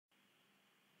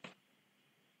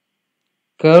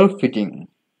Curve fitting.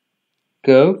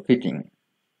 Curve fitting.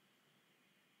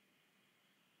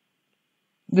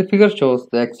 The figure shows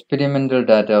the experimental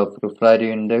data of refractive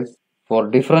index for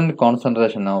different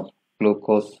concentration of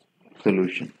glucose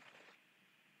solution.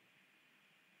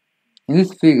 In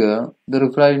this figure, the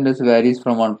refractive index varies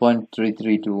from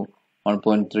 1.33 to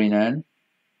 1.39.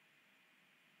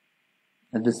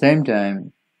 At the same time,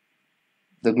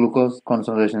 the glucose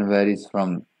concentration varies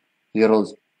from 0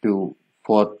 to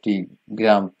 40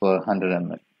 gram per 100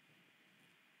 ml.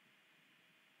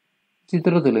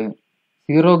 ചിത്രത്തിൽ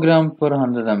 0 gram per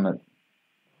 100 ml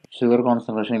sugar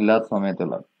concentration ഇല്ലാത്ത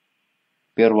സമയത്തുള്ള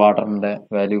pure വാട്ടറിൻ്റെ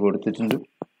value കൊടുത്തിട്ടുണ്ട്,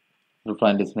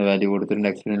 refined ഇൻഡെക്സിൻ്റെ value കൊടുത്തിട്ടുണ്ട്.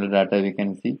 Experimental data we can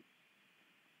see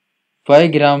 5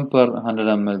 gram per 100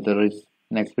 ml there is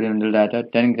an experimental data,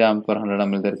 10 gram per 100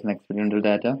 ml there is an experimental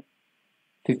data,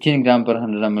 15 gram per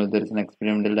 100 ml there is an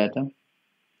experimental data.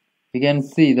 We can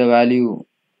see the value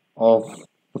of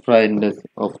refractive index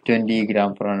of 20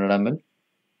 gram per 100 ml,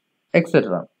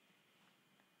 etc.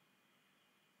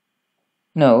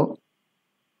 Now,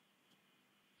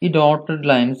 ഈ dotted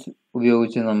lines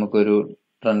ഉപയോഗിച്ച് നമുക്കൊരു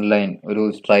trend line, ഒരു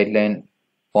straight line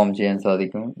form ചെയ്യാൻ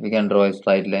സാധിക്കും. We can draw A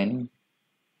straight line.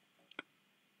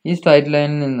 ഈ straight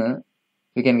ലൈനിൽ നിന്ന്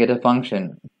we can get A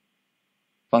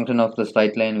function of the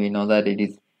straight line. We know that it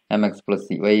is mx plus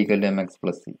c, y equal to mx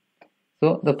plus c. So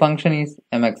the function is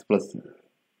mx plus c.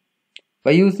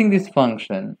 By using this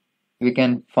function, we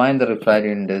can find the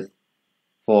refractive index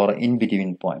for in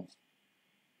between points.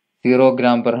 0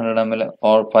 gram per 100 ml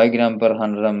or 5 gram per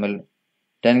 100 ml,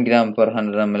 10 gram per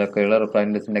 100 ml ഒക്കെയുള്ള refractive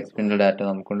indexന്റെ experimental data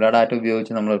നമുക്കുണ്ട്. ആ data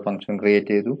ഉപയോഗിച്ച് നമ്മൾ ഒരു function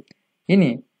create ചെയ്തു.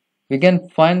 ഇനി we can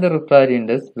find the refractive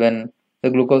index when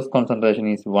the glucose concentration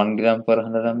is 1 gram per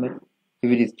 100 ml, if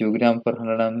it is 2 gram per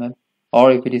 100 ml, or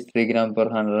if it is 3 gram per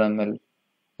 100 ml,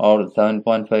 or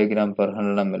 7.5 gram per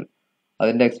 100 ml.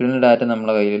 അതിൻ്റെ experimental data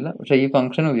നമ്മുടെ കയ്യിലില്ല, പക്ഷേ ഈ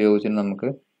function ഉപയോഗിച്ച് നമുക്ക്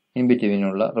in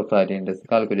ബിറ്റ്വീനുള്ള refractive index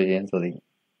calculate ചെയ്യാൻ സാധിക്കും.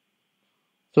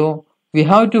 So we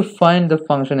have to find the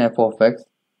function f of x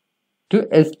to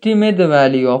estimate the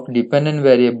value of dependent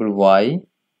variable y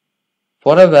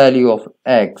for a value of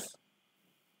x.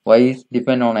 Y is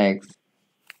dependent on x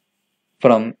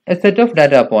from a set of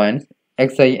data points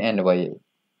xi and yi.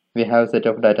 We have set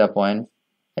of data points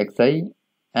xi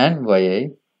and yi.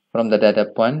 From the data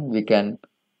point we can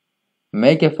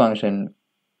make a function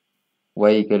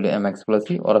y equal to mx plus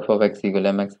c or f of x equal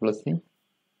to mx plus c.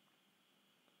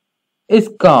 It's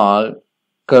called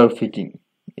curve fitting.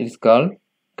 It's called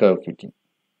curve fitting.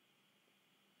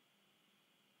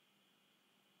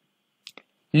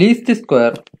 Least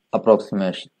square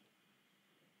approximation.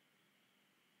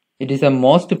 It is a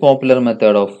most popular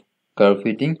method of curve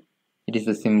fitting. It is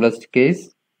the simplest case.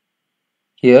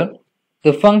 Here,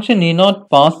 the function need not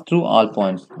pass through all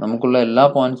points. നമുക്കുള്ള എല്ലാ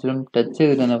പോയിന്റ്സിലും touch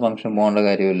ചെയ്തിട്ട് തന്നെ function പോകേണ്ട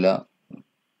കാര്യമില്ല.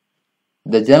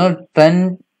 The general trend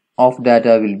of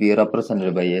data will be represented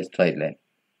by a straight line.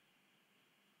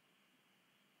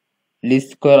 Least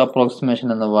square approximation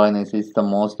എന്ന് പറയുന്നത് is the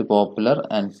most popular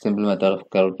and simple method of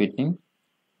curve fitting.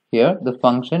 Here, the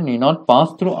function need not pass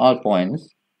through all points.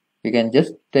 We can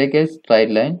just take a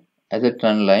straight line as a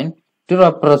trend line to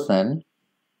represent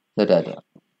the data.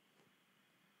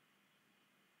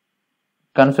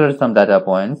 Consider some data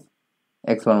points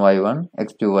x1, y1,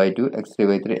 x2, y2, x3,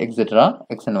 y3, etc.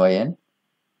 xn, yn.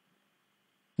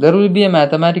 There will be a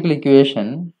mathematical equation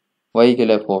y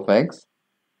equal f of x.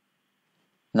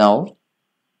 Now,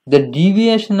 the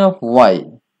deviation of y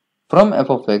from f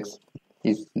of x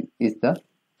is the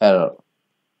error.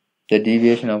 The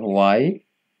deviation of y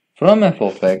from f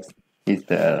of x is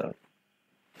the error.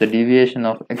 The deviation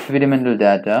of experimental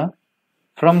data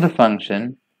from the function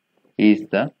is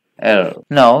the error.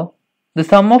 Now, the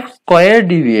sum of square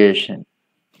deviation,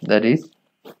 that is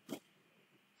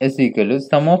equal to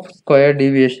sum of square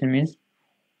deviation means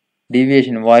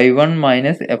deviation y1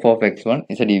 minus f of x1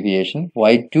 is a deviation,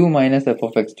 y2 minus f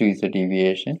of x2 is a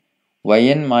deviation,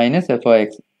 yn minus f of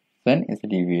xn is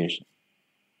a deviation.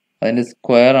 അതിൻ്റെ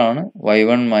square ആണ്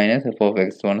y1 minus f of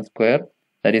x1 square,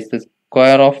 that is the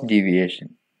square of deviation.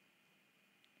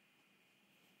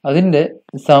 അതിൻ്റെ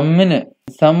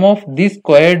sum of this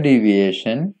square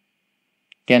deviation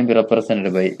can be represented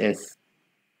by s,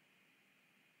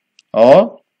 or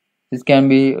this can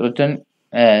be written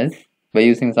as by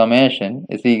using summation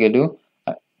is equal to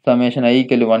summation I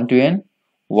equal to 1 to n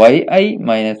yi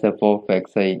minus f of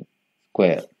xi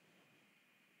square.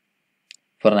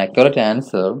 For an accurate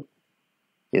answer,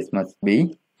 s must be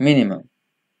minimum.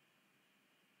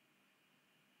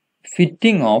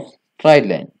 Fitting of straight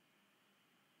line.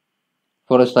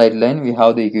 For a straight line, we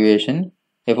have the equation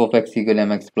f of x equal to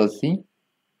mx plus c.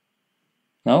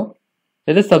 Now,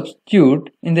 Let us substitute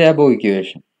in the above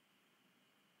equation.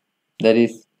 That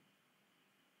is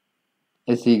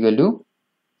S equal to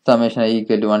summation I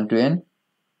equal to 1 to n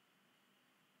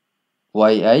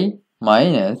yi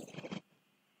minus,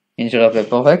 instead of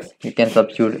f of x, we can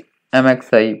substitute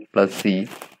mxi plus c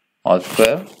all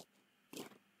square.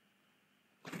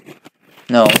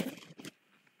 Now,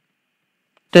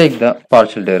 take the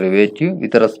partial derivative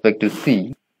with respect to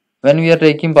c. When we are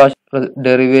taking partial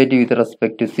derivative with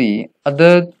respect to c,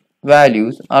 other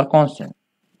values are constant.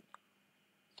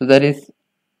 So that is,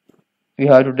 we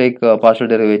have to take a partial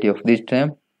derivative of this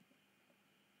term.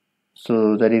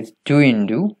 So that is 2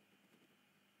 into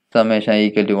summation I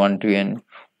equal to 1 to n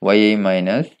yi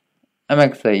minus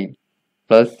mxi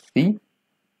plus c.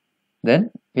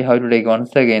 Then we have to take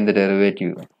once again the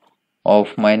derivative of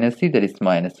minus c, that is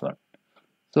minus 1.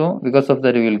 So because of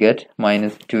that, we will get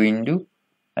minus 2 into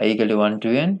I equal to 1 to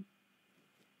n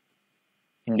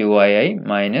into yi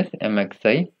minus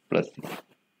mxi plus c.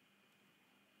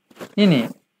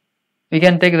 We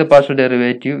can take the partial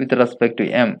derivative with respect to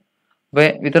m.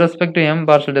 With respect to m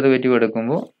partial derivative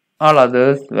എടുക്കുമ്പോൾ all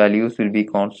others values will be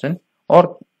constant or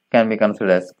can be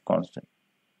considered as constant.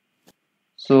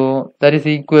 So that is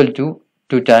equal to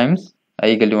 2 times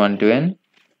I equal to 1 to n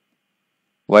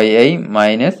yi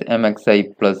minus mxi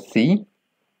plus c.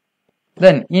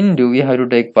 Then into, we have to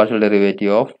take partial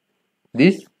derivative of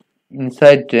this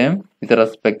inside term with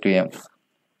respect to m.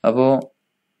 Above,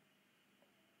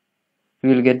 we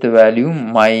will get the value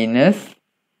minus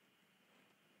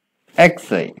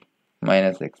xi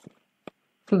minus xi.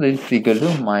 So this is equal to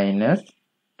minus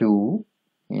 2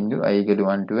 into I equal to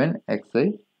 1 to n xi.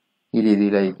 ഈ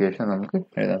രീതിയിലുള്ള equation നമുക്ക്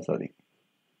എഴുതാൻ സാധിക്കും.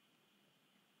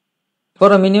 For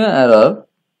a minimum error,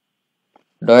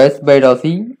 dou s by dou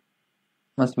c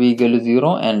must be equal to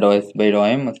 0 and dou s by dou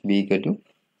m must be equal to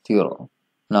 0.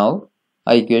 Now,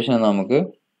 ആ equation നമുക്ക്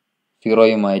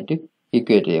 0യുമായിട്ട്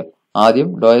equate ചെയ്യാം. ആദ്യം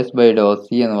dou s by dou c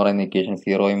എന്ന് പറയുന്ന equation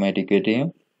 0യുമായിട്ട് equate ചെയ്യാം.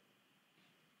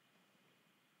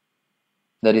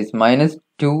 That is minus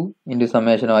 2 into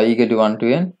summation of I equal to 1 to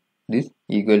n, this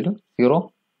equal to 0.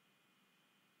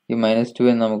 ഈ minus 2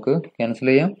 എന്ന് നമുക്ക് cancel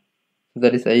ചെയ്യാം. So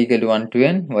that is I equal to 1 to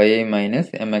n yi minus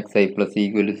mxi plus c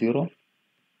equal to 0.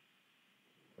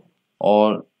 Or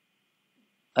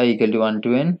I equal to 1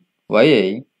 to n yi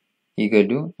equal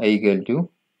to I equal to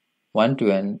 1 to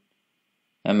n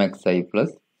mxi plus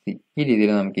c. ഈ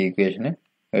രീതിയിൽ നമുക്ക് ഈ equation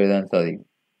എഴുതാൻ സാധിക്കും.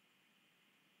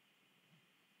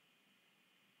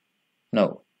 Now,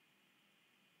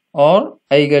 or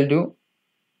I equal to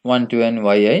 1 to n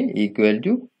yi equal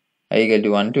to I equal to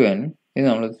 1 to n, ഇത്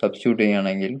നമ്മൾ substitute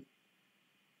ചെയ്യുകയാണെങ്കിൽ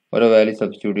ഓരോ വാല്യൂ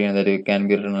സബ്സ്റ്റിറ്റ്യൂട്ട് ചെയ്യുന്നത് can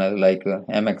be written as like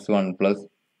mx1 plus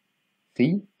c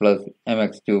plus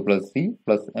mx2 plus c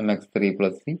plus mx3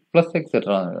 plus c plus etc.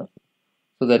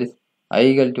 So that is I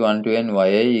equal to 1 to n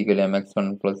yi equal to mx1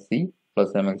 plus c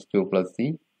plus mx2 plus c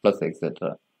plus etc.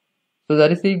 So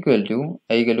that is equal to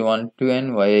I equal to 1 to n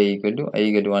yi equal to I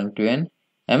equal to 1 to n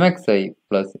mxi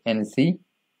plus nc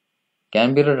can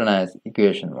be written as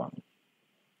equation 1.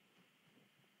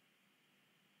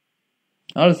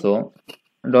 Also,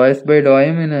 dou s by dou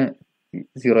m in a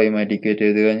 0 you might equate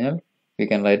ചെയ്തു കഴിഞ്ഞാൽ we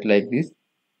can write like this,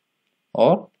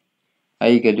 or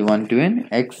I equal to 1 to n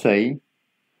xi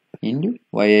into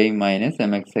yi minus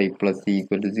mxi plus c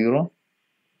equal to 0.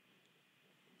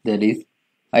 That is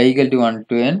I equal to 1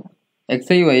 to n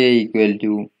xi yi equal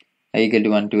to I equal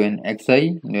to 1 to n xi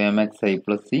into mxi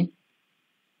plus c,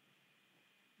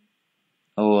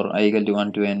 or I equal to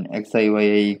 1 to n xi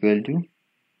yi equal to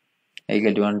I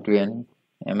equal to 1 to n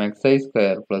mxi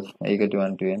square plus I equal to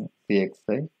 1 to n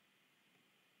cxi.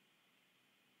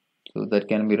 So that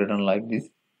can be written like this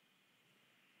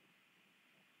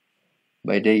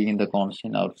by taking the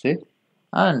constant outside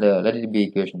and let it be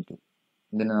equation 2.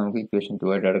 Then നമുക്ക് equation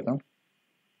 2 ആയിട്ട് എടുക്കാം.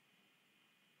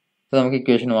 So നമുക്ക്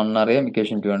equation 1 അറിയാം,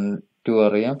 equation 2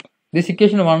 അറിയാം. This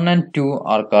equation 1 and 2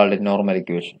 are called normal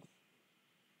equation.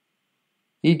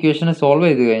 ഈ equation solve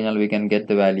ചെയ്തു കഴിഞ്ഞാൽ we can get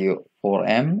the value for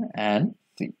m and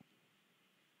c.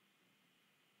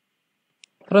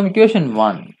 From equation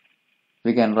 1,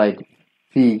 we can write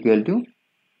c equal to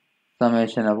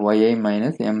summation of yi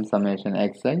minus m summation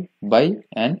xi by,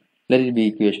 and let it be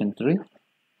equation 3.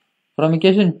 From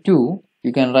equation 2,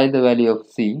 you can write the value of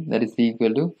c, that is c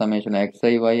equal to summation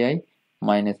xi yi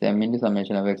minus m into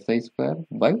summation of xi square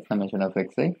by summation of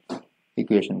xi,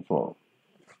 equation 4.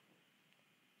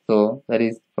 So that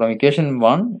is from equation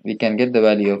 1, we can get the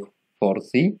value of for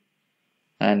c,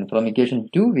 and from equation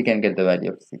 2, we can get the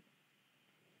value of c.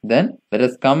 Then let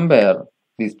us compare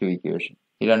these two equations.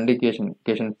 ഈ രണ്ട് equation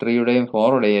 3യുടെയും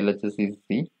 4യുടെയും LHS is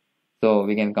c. So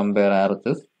we can compare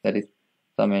RHS, that is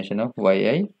summation of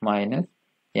yi minus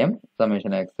m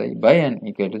summation xi by n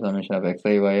equal to summation of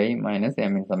xi yi minus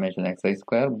m in summation xi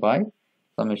square by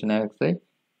summation of xi.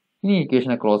 In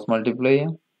equation cross multiply.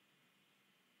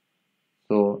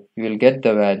 So you will get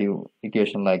the value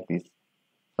equation like this.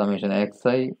 Summation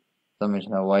xi,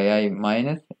 summation of yi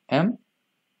minus m,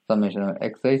 summation of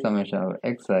xi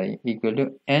equal to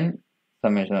n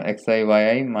summation of xi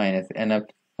yi minus nf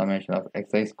summation of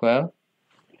xi square.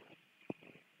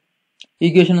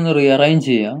 Equation rearrange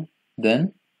here, then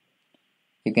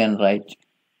you can write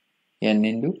n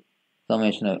into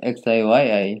summation of xi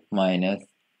yi minus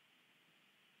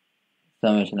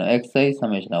summation of xi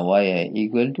summation of yi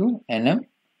equal to nm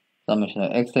summation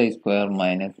of xi square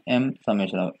minus m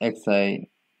summation of xi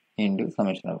into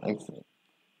summation of xi.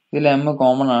 This m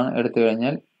common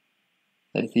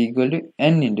that is equal to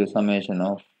n into summation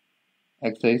of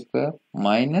xi square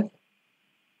minus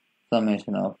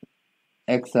summation of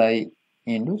xi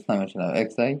into summation of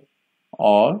xi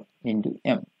all into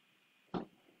m.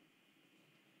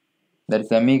 That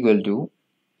is m equal to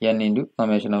n into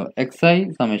summation of xi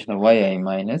summation of yi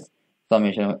minus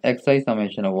summation of xi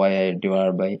summation of yi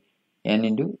divided by n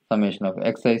into summation of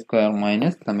xi square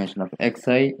minus summation of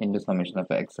xi into summation of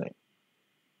xi.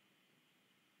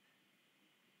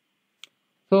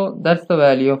 So that's the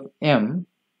value of m.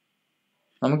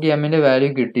 നമുക്ക് m ന്റെ value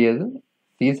കിട്ടിയത്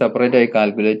c separate ആയി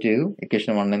calculate ചെയ്തു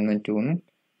equation 1 and 2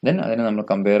 then അതിനെ നമ്മൾ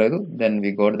compare ചെയ്തു then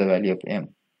we got the value of m.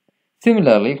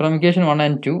 Similarly, from equation 1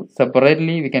 and 2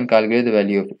 separately we can calculate the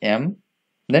value of m,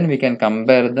 then we can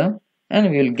compare them and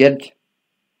we will get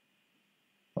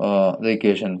the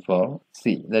equation for c,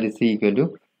 that is c equal to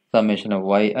summation of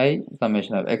yi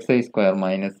summation of xi square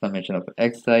minus summation of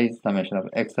xi summation of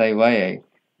xi yi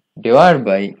divided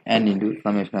by n into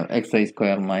summation of xi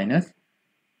square minus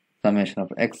summation of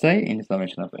xi into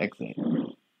summation of xi.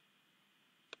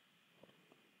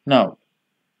 Now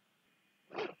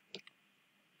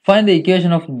find the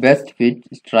equation of best fit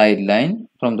straight line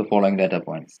from the following data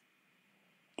points.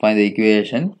 Find the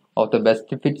equation of the best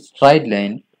fit straight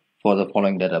line for the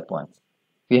following data points.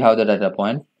 We have the data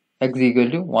points x equal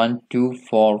to 1, 2,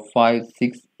 4, 5,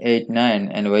 6, 8, 9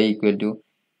 and y equal to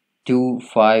 2,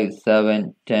 5,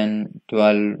 7, 10,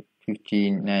 12,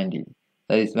 15, 19.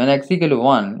 That is when x equal to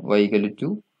 1, y equal to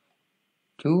 2,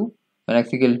 2, when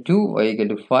x equal to 2, y equal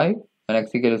to 5, when x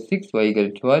equal to 6, y equal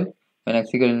to 12, when x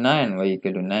equal to 9, y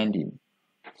equal to 19.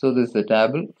 So this is the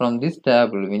table. From this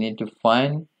table we need to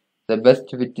find the best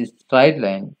fit straight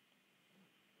line.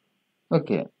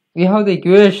 Okay, we have the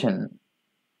equation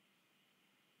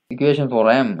for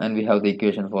m and we have the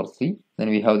equation for c. Then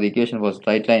we have the equation for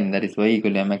straight line, that is y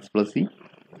equal to mx plus c.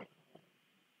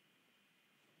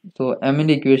 So m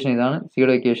ന്റെ equation ഇതാണ്, c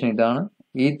യുടെ equation ഇതാണ്.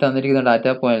 ഈ തന്നിരിക്കുന്ന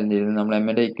data പോയിന്റിൽ നിന്ന് നമ്മൾ m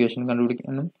ന്റെ equation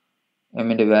കണ്ടുപിടിക്കണം, m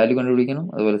ന്റെ വാല്യൂ കണ്ടുപിടിക്കണം,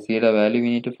 അതുപോലെ c യുടെ value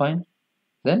we need to find.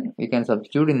 Then we can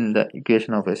substitute in the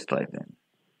equation of a straight line.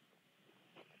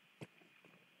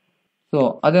 So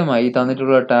അതേമായി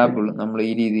തന്നിട്ടുള്ള ടാബിൾ നമ്മൾ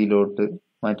ഈ രീതിയിലോട്ട്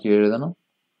മാറ്റി എഴുതണം.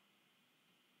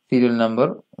 Serial number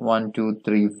 1, 2,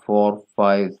 3, 4,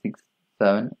 5, 6,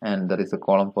 7 and there is a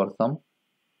column for sum.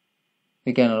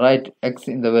 You can write x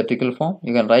in the vertical form,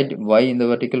 you can write y in the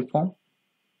vertical form.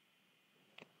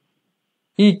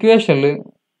 ഈ equation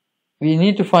we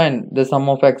need to find the sum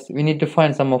of x, we need to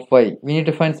find sum of y, we need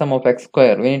to find sum of x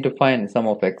square, we need to find sum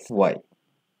of xy.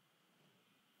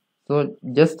 So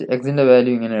just x in the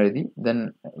value in already, then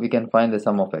we can find the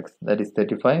sum of x, that is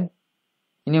 35.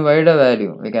 In y the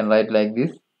value we can write like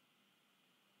this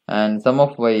and sum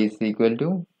of y is equal to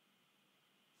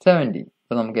 70.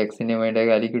 So നമുക്ക് x ന്റെ y യുടെ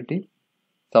value കിട്ടി,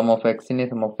 sum of x ന്റെ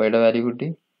sum of y യുടെ value കിട്ടി.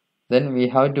 Then we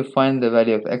have to find the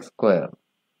value of x square,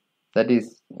 that is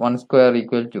 1 square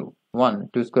equal to 1,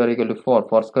 2 square equal to 4,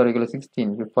 4 square equal to 16,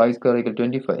 5 square equal to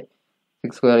 25,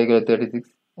 6 square equal to 36,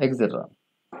 etc.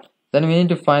 Then we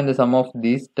need to find the sum of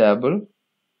this table,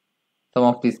 sum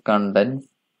of these contents,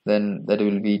 then that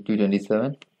will be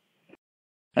 227.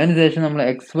 അതിനുശേഷം നമ്മൾ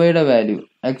xy യുടെ value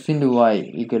x into y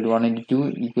equal to 1 into 2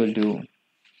 equal to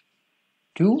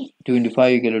 2, 2 into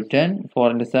 5 equal to 10,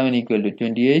 4 into 7 equal to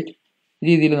 28. ഈ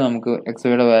രീതിയിൽ നമുക്ക് xy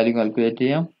യുടെ value calculate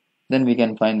ചെയ്യാം. Then we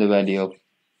can find the value of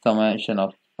summation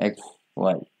of x,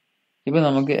 y. ഇപ്പോൾ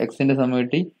നമുക്ക് x ന്റെ some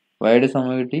കിട്ടി, y യുടെ സം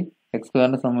കിട്ടി, x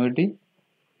സ്ക്വയറിന്റെ സം കിട്ടി,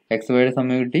 xy യുടെ സം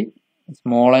കിട്ടി,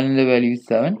 small n ന്റെ വാല്യൂ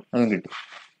 7 അതും കിട്ടി.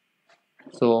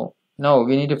 So now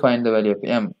we need to find the value of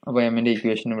m. അപ്പോൾ m ന്റെ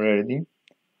ഇക്വേഷൻ ഇവിടെ എഴുതി,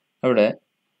 അവിടെ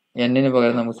n ന്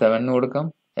പകരം നമുക്ക് 7 കൊടുക്കാം.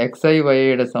 xi y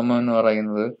യുടെ സമം എന്ന്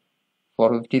പറയുന്നത്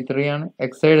 453 ആണ്,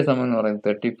 xi യുടെ സമം എന്ന് പറയുന്നത്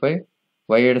 35,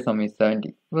 y യുടെ സമം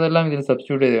 70. അപ്പോൾ ഇതെല്ലാം ഇതിൽ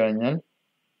സബ്സ്റ്റിറ്റ്യൂട്ട് ചെയ്ത് കഴിഞ്ഞാൽ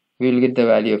we will get the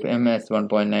value of m as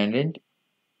 1.98.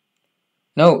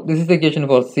 Now this is the equation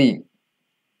for c.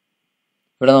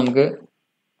 ഇവിടെ നമുക്ക്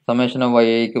summation of y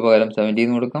ക്ക് പകരം 17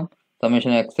 എന്ന് കൊടുക്കാം,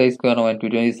 summation of xi square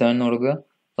 227 എന്ന് കൊടുക്കുക,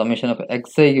 summation of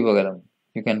xi ക്ക് പകരം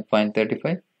you can find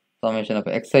 35, summation of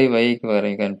xi y ക്ക് പകരം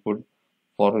you can put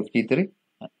 453.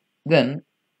 Then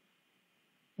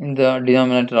in the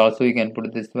denominator also you can put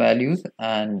these values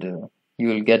and you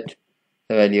will get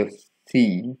the value of c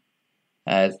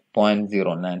as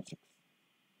 0.096.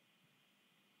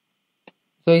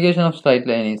 So equation of straight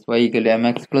line is y equal to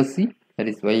mx plus c, that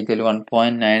is y equal to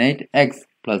 1.98x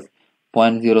plus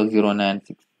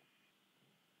 0.0096.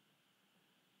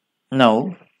 Now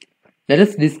let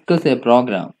us discuss a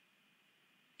program,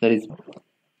 that is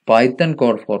Python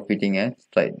code for fitting a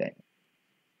straight line.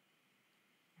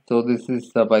 So this is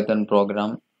the Python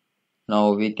program. Now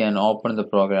we can open the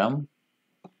program.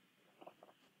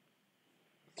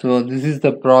 So this is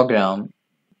the program.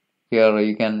 Here we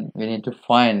need to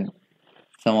find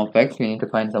sum of x, we need to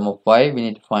find sum of y, we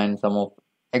need to find sum of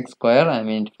x square, and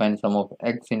we need to find sum of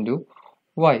x into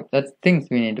y. That's things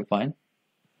we need to find.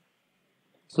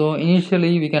 So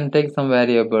initially we can take some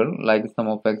variable like sum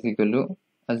of x equal to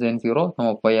assign 0, sum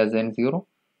of y assign 0,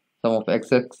 sum of x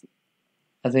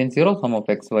assign 0, sum of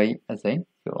xy assign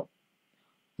 0.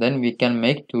 Then we can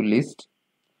make two lists,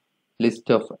 list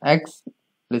of x,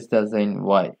 list assign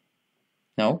y.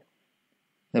 Now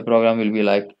the program will be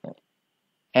like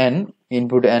n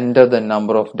input, enter the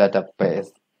number of data pairs.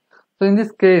 So in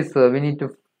this case we need to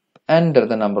enter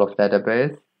the number of data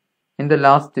pairs. In the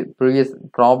last previous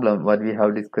problem what we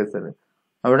have discussed,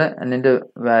 അവിടെ n ന്റെ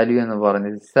value എന്ന്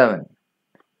പറയുന്നത് 7.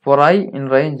 For I in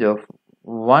range of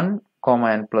 1,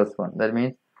 n plus 1, that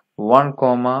means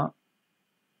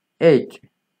 1,8.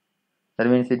 That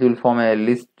means it will form a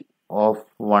list of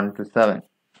 1 to 7.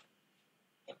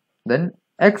 Then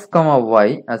x, y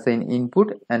assign input,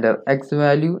 enter x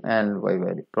value and y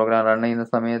value. Program run ചെയ്യുന്ന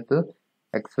സമയത്ത്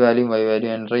x value y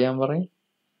value enter ചെയ്യാൻ പറയും.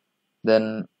 Then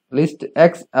list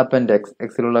x append x, x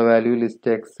ലുള്ള value list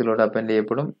x ലോട്ട് append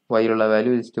ചെയ്യപ്പെടും, y ലുള്ള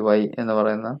value list y എന്ന്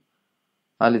പറയുന്ന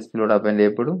ആ ലിസ്റ്റിലൂടെ append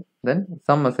ചെയ്യപ്പെടും. Then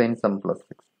sum assign sum plus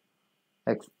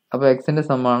x. അപ്പോൾ x ന്റെ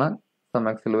sum ആണ് sum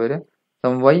x ൽ വരിക,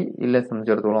 sum y ഇല്ല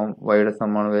സംബന്ധിച്ചിടത്തോളം y യുടെ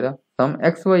sum ആണ് വരിക. Sum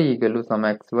xy equal to sum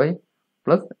xy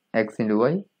plus x into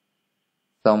y,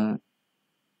 sum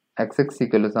xx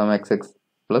equal to sum xx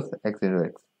plus x into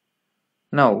x.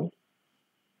 Now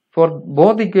for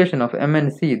both equation of m and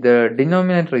c, the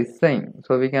denominator is same, so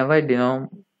we can write denom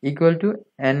equal to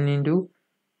n into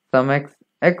sum x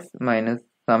minus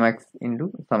sum x into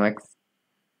sum x.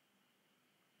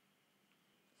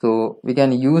 So we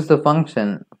can use the function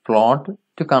float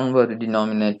to convert the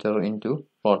denominator into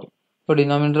float. So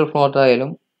denominator float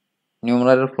ആയാലും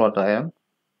numerator float ആയാലും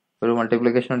ഒരു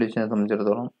multiplication addition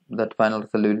സംബന്ധിച്ചിടത്തോളം that final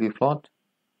result will be float.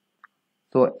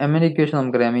 So m ന്റെ equation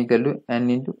നമുക്കറിയാം equal to n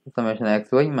into summation of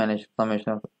xy minus summation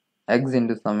of x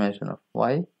into summation of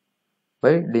y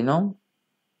by denom.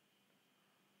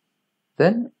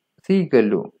 Then c equal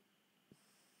to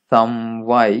sum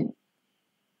y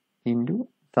into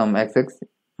sum xx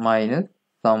minus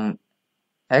sum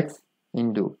x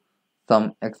into sum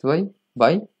xy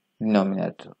by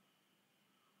denominator.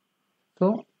 So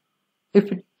if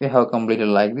we have completed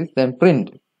like this, then print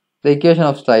the equation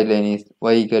of straight line is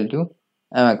y equal to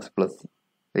mx plus c.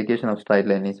 The equation of straight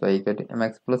line is y equal to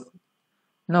mx plus c.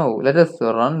 Now let us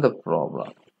run the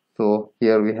program. So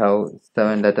here we have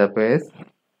 7 data pairs.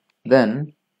 Then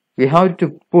we have to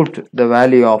put the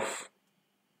value of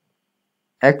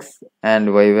x and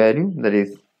y value, that is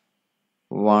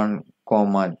 1,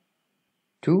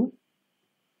 2,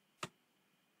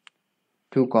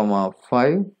 2,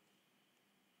 5,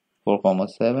 4,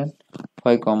 7,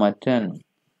 5, 10,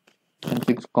 and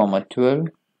 6, 12,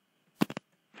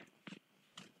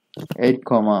 8,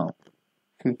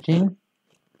 15,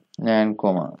 9,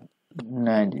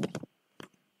 19.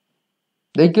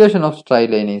 The equation of straight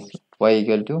line is y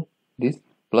equal to this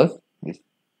plus this.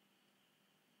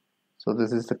 So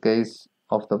this is the case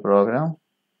of the program,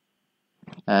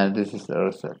 and this is the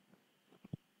result.